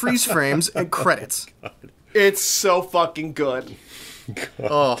 And it freeze frames and credits. It's so fucking good.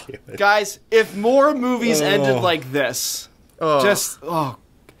 Guys, if more movies ended like this, I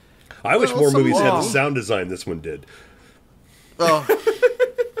wish more movies had the sound design this one did.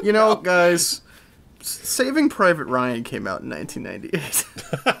 Guys, Saving Private Ryan came out in 1998.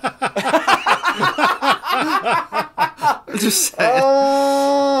 Just saying.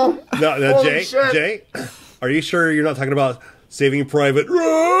 No, Jay, are you sure you're not talking about Saving Private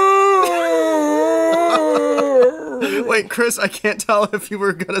Ryan? Wait, Chris, I can't tell if you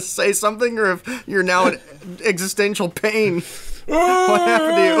were going to say something or if you're now in existential pain. What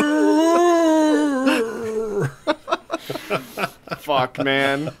happened to you? Fuck,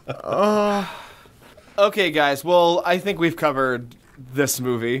 man. Okay, guys. Well, I think we've covered this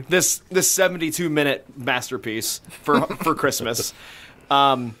movie, this 72-minute masterpiece for Christmas.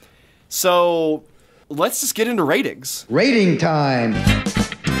 So let's just get into ratings. Rating time.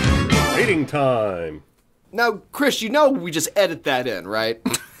 Rating time. Now, Chris, we just edit that in, right?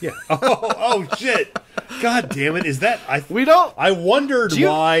 Yeah. Oh shit. God damn it. Is that we don't. I wondered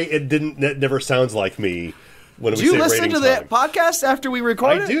why it never sounds like me when we say rating time. Do you listen to the podcast after we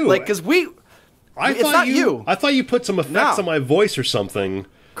record it? I do. Like, because it's not you. I thought you put some effects on my voice or something.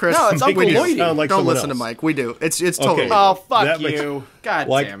 Chris, no, it's Uncle Lloydie. Don't listen to Mike. We do. It's totally. Oh, fuck you. God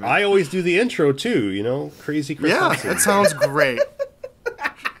damn it. I always do the intro too, crazy Chris. Yeah, that sounds great.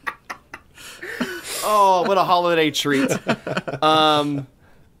 Oh, what a holiday treat.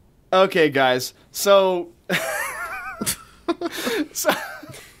 Okay, guys. So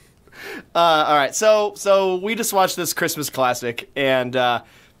all right. So we just watched this Christmas classic, and I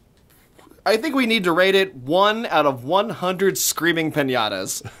think we need to rate it 1 out of 100 screaming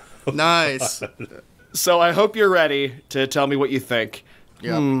piñatas. Nice. So I hope you're ready to tell me what you think.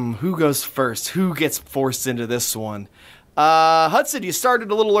 Yep. Who goes first? Who gets forced into this one? Hudson, you started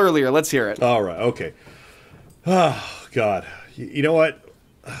a little earlier. Let's hear it. All right. Okay. Oh, God. You know what?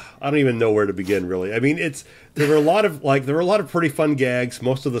 I don't even know where to begin, really. I mean, there were a lot of pretty fun gags.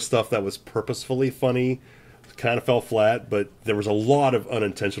 Most of the stuff that was purposefully funny kind of fell flat, but there was a lot of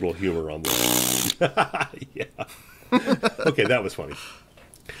unintentional humor on this. Yeah. Okay, that was funny.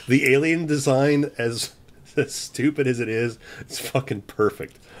 The alien design, as stupid as it is, it's fucking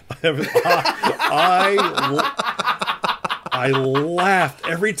perfect. I laughed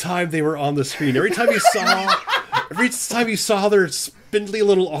every time they were on the screen. Every time you saw their spindly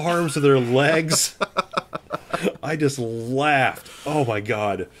little arms or their legs, I just laughed. Oh my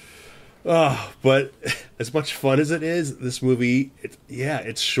god. But as much fun as it is, this movie,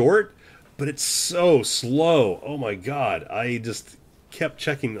 it's short, but it's so slow. Oh my god. I just kept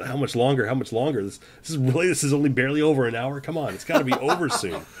checking how much longer. This is only barely over an hour. Come on, it's got to be over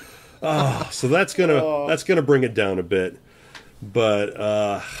soon. So that's gonna bring it down a bit. But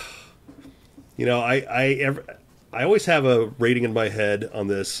I always have a rating in my head on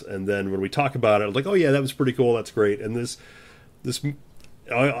this, and then when we talk about it, I'm like, oh yeah, that was pretty cool, that's great. And this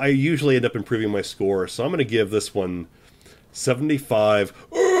I usually end up improving my score, so I'm going to give this one 75.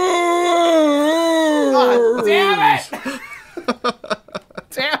 Oh, damn it!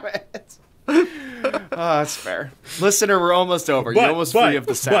 Damn it! that's fair. Listener, we're almost over. You're almost free of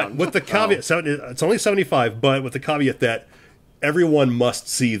the sound. But with the caveat, so it's only 75, but with the caveat that everyone must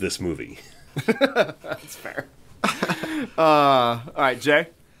see this movie. That's fair. All right, Jay?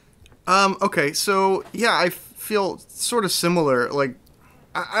 Okay, so, yeah, I feel sort of similar. Like,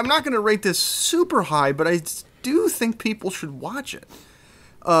 I'm not going to rate this super high, but I do think people should watch it.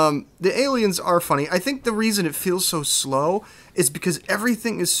 The aliens are funny. I think the reason it feels so slow is because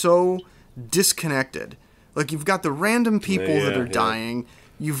everything is so disconnected. Like, you've got the random people that are dying.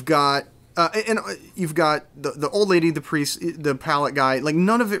 You've got you've got the old lady, the priest, the pallet guy. Like,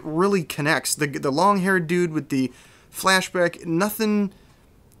 none of it really connects. The long-haired dude with the flashback, nothing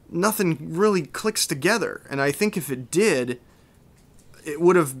really clicks together. And I think if it did, it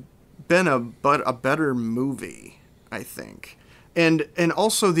would have been a better movie, I think. And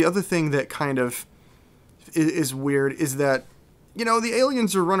also the other thing that kind of is weird is that, you know, the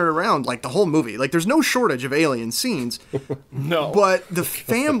aliens are running around like the whole movie. Like, there's no shortage of alien scenes. No. But the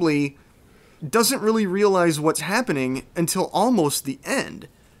family doesn't really realize what's happening until almost the end.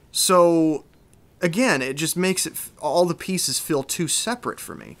 So, again, it just makes it all the pieces feel too separate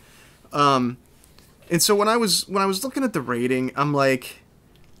for me. And so when I was looking at the rating, I'm like,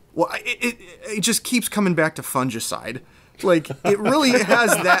 well, it just keeps coming back to Fungicide. Like, it really has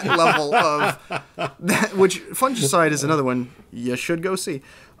that level of that, which Fungicide is another one you should go see.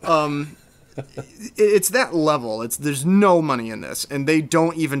 It's that level. There's no money in this, and they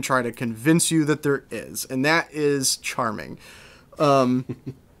don't even try to convince you that there is, and that is charming.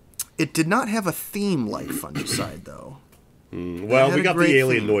 It did not have a theme like Fungicide, though. Well, we got the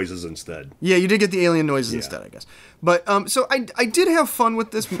alien noises instead. Yeah, you did get the alien noises instead, I guess. But so I did have fun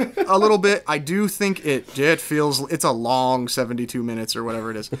with this a little bit. I do think it feels it's a long 72 minutes or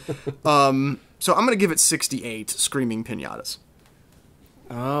whatever it is. So I'm gonna give it 68 screaming pinatas.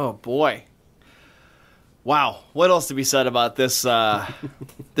 Oh boy. Wow, what else to be said about this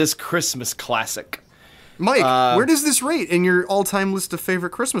this Christmas classic? Mike, where does this rate in your all-time list of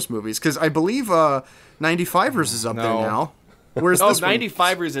favorite Christmas movies? Because I believe 95ers is up there now. Where's this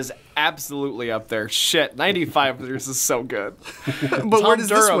 95ers is absolutely up there. Shit, 95ers is so good. But where does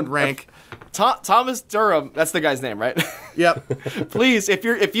this one rank? Thomas Durham, that's the guy's name, right? Yep. Please,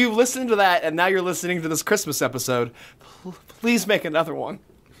 if you listen to that and now you're listening to this Christmas episode, please make another one.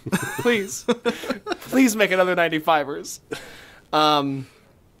 Please. Please make another 95ers.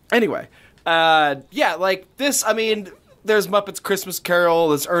 Anyway, yeah, like this, I mean, there's Muppets Christmas Carol,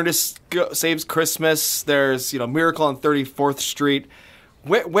 there's Ernest Saves Christmas, there's, Miracle on 34th Street.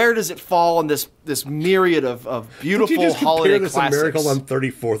 Where does it fall in this myriad of beautiful Did you just holiday compare this classics? to Miracle on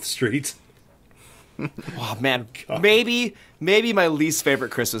 34th Street? Oh man, maybe my least favorite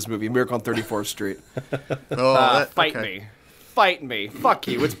Christmas movie, Miracle on 34th Street. Fight me. Fuck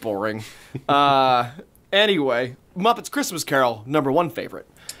you. It's boring. Anyway, Muppets Christmas Carol, #1 favorite.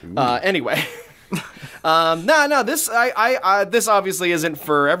 Anyway, no. This this obviously isn't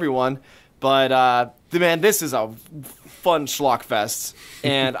for everyone, but man, this is a fun schlock fest,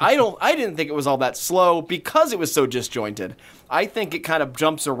 and I didn't think it was all that slow because it was so disjointed. I think it kind of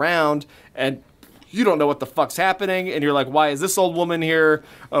jumps around and you don't know what the fuck's happening, and you're like, why is this old woman here?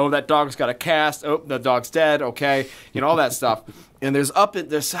 Oh, that dog's got a cast. Oh, the dog's dead. Okay, all that stuff. And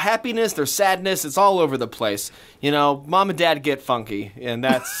there's happiness, there's sadness. It's all over the place. Mom and dad get funky, and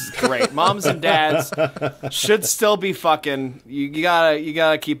that's great. Moms and dads should still be fucking. You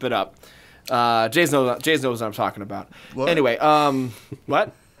gotta keep it up. Jay's knows what I'm talking about. What? Anyway,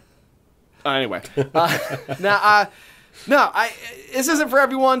 what? Anyway, no, this isn't for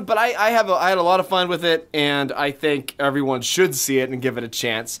everyone, but I had a lot of fun with it, and I think everyone should see it and give it a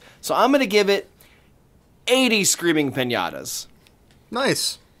chance. So I'm gonna give it 80 screaming pinatas.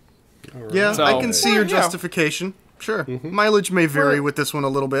 Nice. Right. Yeah, so, I can see your justification. Sure. Mileage may vary with this one a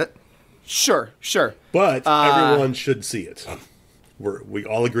little bit. Sure. But everyone should see it. We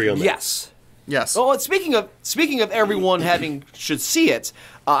all agree on that. Yes. Well, speaking of everyone should see it,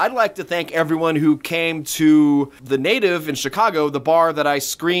 I'd like to thank everyone who came to the Native in Chicago, the bar that I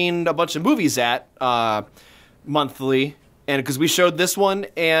screened a bunch of movies at monthly, and because we showed this one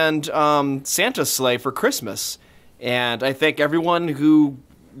and Santa's Sleigh for Christmas. And I thank everyone who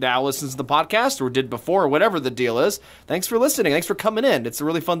now listens to the podcast or did before or whatever the deal is. Thanks for listening. Thanks for coming in. It's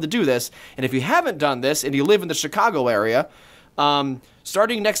really fun to do this. And if you haven't done this and you live in the Chicago area,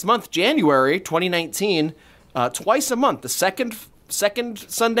 starting next month, January 2019, twice a month, the second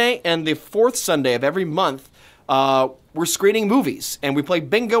Sunday and the fourth Sunday of every month, we're screening movies. And we play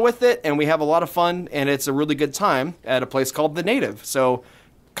bingo with it, and we have a lot of fun, and it's a really good time at a place called The Native. So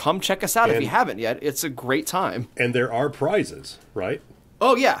come check us out if you haven't yet. It's a great time. And there are prizes, right?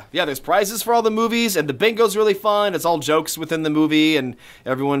 Oh, yeah. Yeah, there's prizes for all the movies, and the bingo's really fun. It's all jokes within the movie, and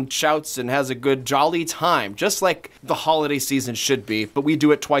everyone shouts and has a good, jolly time, just like the holiday season should be, but we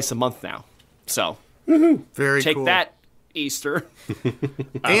do it twice a month now. So, Very take cool. that, Easter.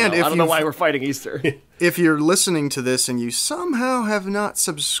 I don't know why we're fighting Easter. If you're listening to this and you somehow have not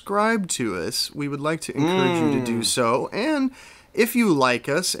subscribed to us, we would like to encourage you to do so. And if you like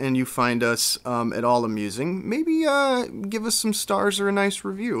us and you find us at all amusing, maybe give us some stars or a nice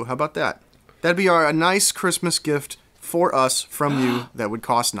review. How about that? That'd be a nice Christmas gift for us from you that would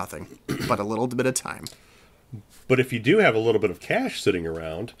cost nothing, but a little bit of time. But if you do have a little bit of cash sitting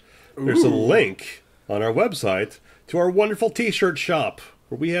around, there's a link on our website to our wonderful t-shirt shop,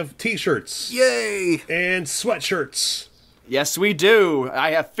 where we have t-shirts. Yay! And sweatshirts. Yes, we do. I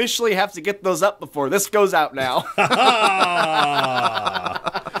officially have to get those up before this goes out now.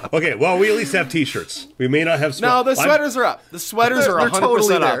 Okay, well, we at least have t-shirts. We may not have No, the sweaters are up. The sweaters are 100%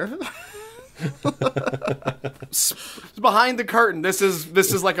 totally up. Behind the curtain. This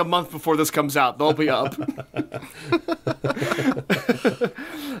is like a month before this comes out. They'll be up.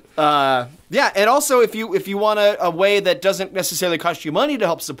 Yeah, and also if you want a way that doesn't necessarily cost you money to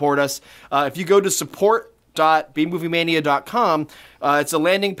help support us, if you go to support.bmoviemania.com, it's a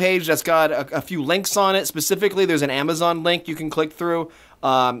landing page that's got a few links on it. Specifically, there's an Amazon link you can click through,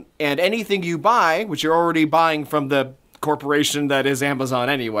 and anything you buy, which you're already buying from the corporation that is Amazon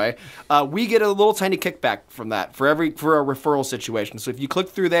anyway, we get a little tiny kickback from that for a referral situation. So if you click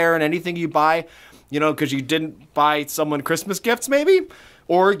through there and anything you buy, because you didn't buy someone Christmas gifts maybe,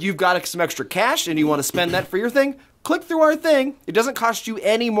 or you've got some extra cash and you want to spend that for your thing, click through our thing. It doesn't cost you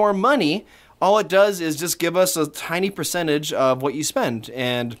any more money. All it does is just give us a tiny percentage of what you spend,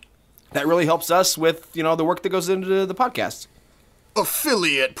 and that really helps us with, the work that goes into the podcast.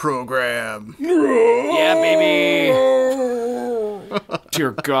 Affiliate program. Yeah, baby.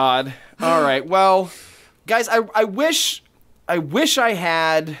 Dear God. All right. Well, guys, I wish I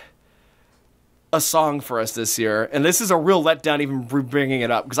had a song for us this year, and this is a real letdown even bringing it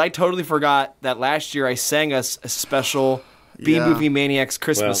up, because I totally forgot that last year I sang us a special B-Movie Maniacs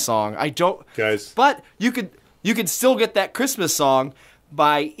Christmas song. I don't... Guys. But you could still get that Christmas song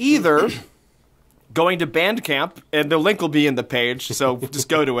by either going to Bandcamp, and the link will be in the page, so just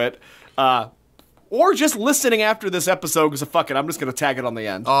go to it, or just listening after this episode, because fuck it, I'm just going to tag it on the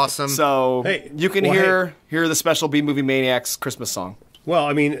end. Awesome. So you can hear the special B-Movie Maniacs Christmas song. Well,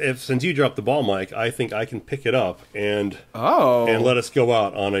 I mean, since you dropped the ball, Mike, I think I can pick it up and let us go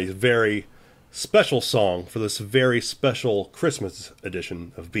out on a very special song for this very special Christmas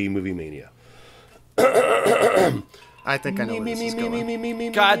edition of B-Movie Mania. I think I know where this is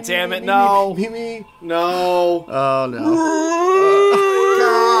going. God damn it, no. No. Oh, no.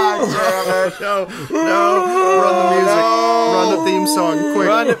 God damn it. No. Run the music. Run the theme song, quick.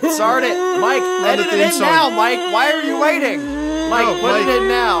 Start it. Mike, edit it in now, Mike. Why are you waiting? Mike, put it in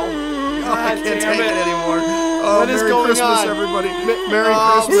now. God, I can't take it anymore. What is going Christmas, on? Everybody. Merry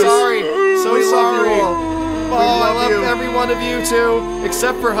Christmas. Sorry. So we sorry. Love you all. I love every one of you too,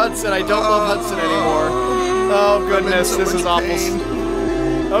 except for Hudson. I don't love Hudson anymore. Oh goodness, this is awful.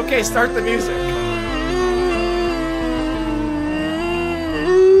 Okay, start the music.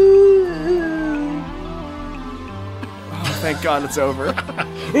 Oh, thank God it's over.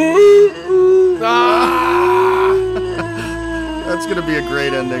 That's gonna be a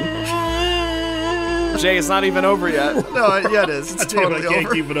great ending. Jay, it's not even over yet. No, yeah, it is. It's totally I can't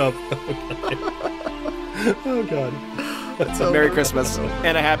over. keep it up. Oh, God. Merry Christmas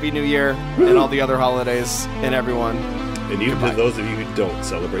and a Happy New Year and all the other holidays and everyone. And even to those of you who don't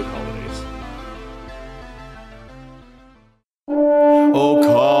celebrate holidays. O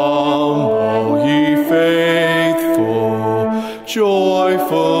come, all ye faithful,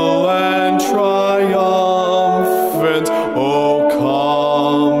 joyful and triumphant. O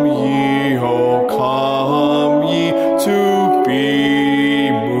come ye to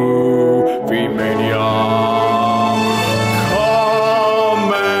B-Movie Mania.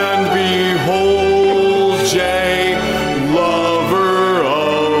 Come and behold Jay, lover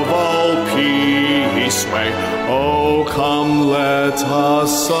of all peace way. Oh, come, let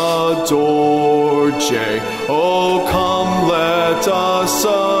us adore Jay. Oh, come, let us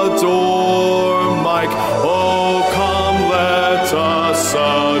adore Mike. Oh, come, let us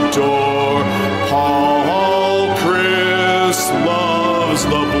adore Paul. Chris loves the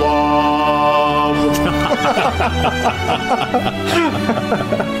blob.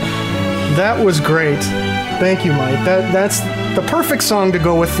 That was great. Thank you, Mike. That's the perfect song to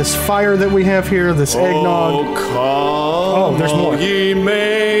go with this fire that we have here, this eggnog. Oh, come, there's more. ye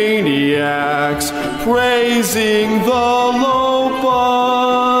maniacs, praising the low bar.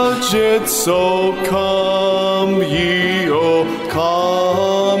 it, so come ye, oh,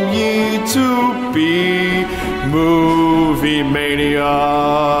 come ye to be Movie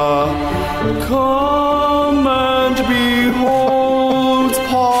Mania. Come and behold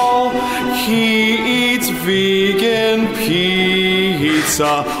Paul, he eats vegan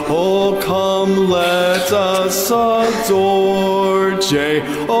pizza. Oh, come let us adore Jay.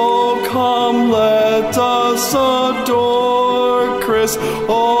 Oh, come let us adore Chris.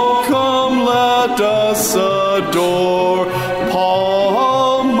 Oh, come let us adore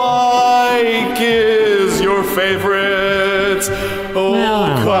Paul. Mike is your favorite. Oh,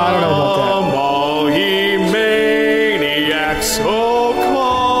 come all ye maniacs. Oh, come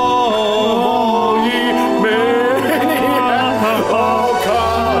all ye maniacs. Oh,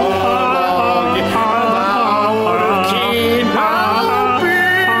 come all ye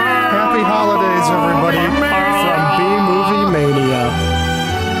Happy holidays, everybody, from B-Movie Mania.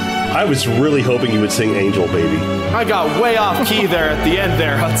 I was really hoping you would sing Angel Baby. I got way off key there at the end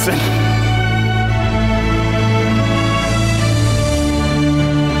there, Hudson.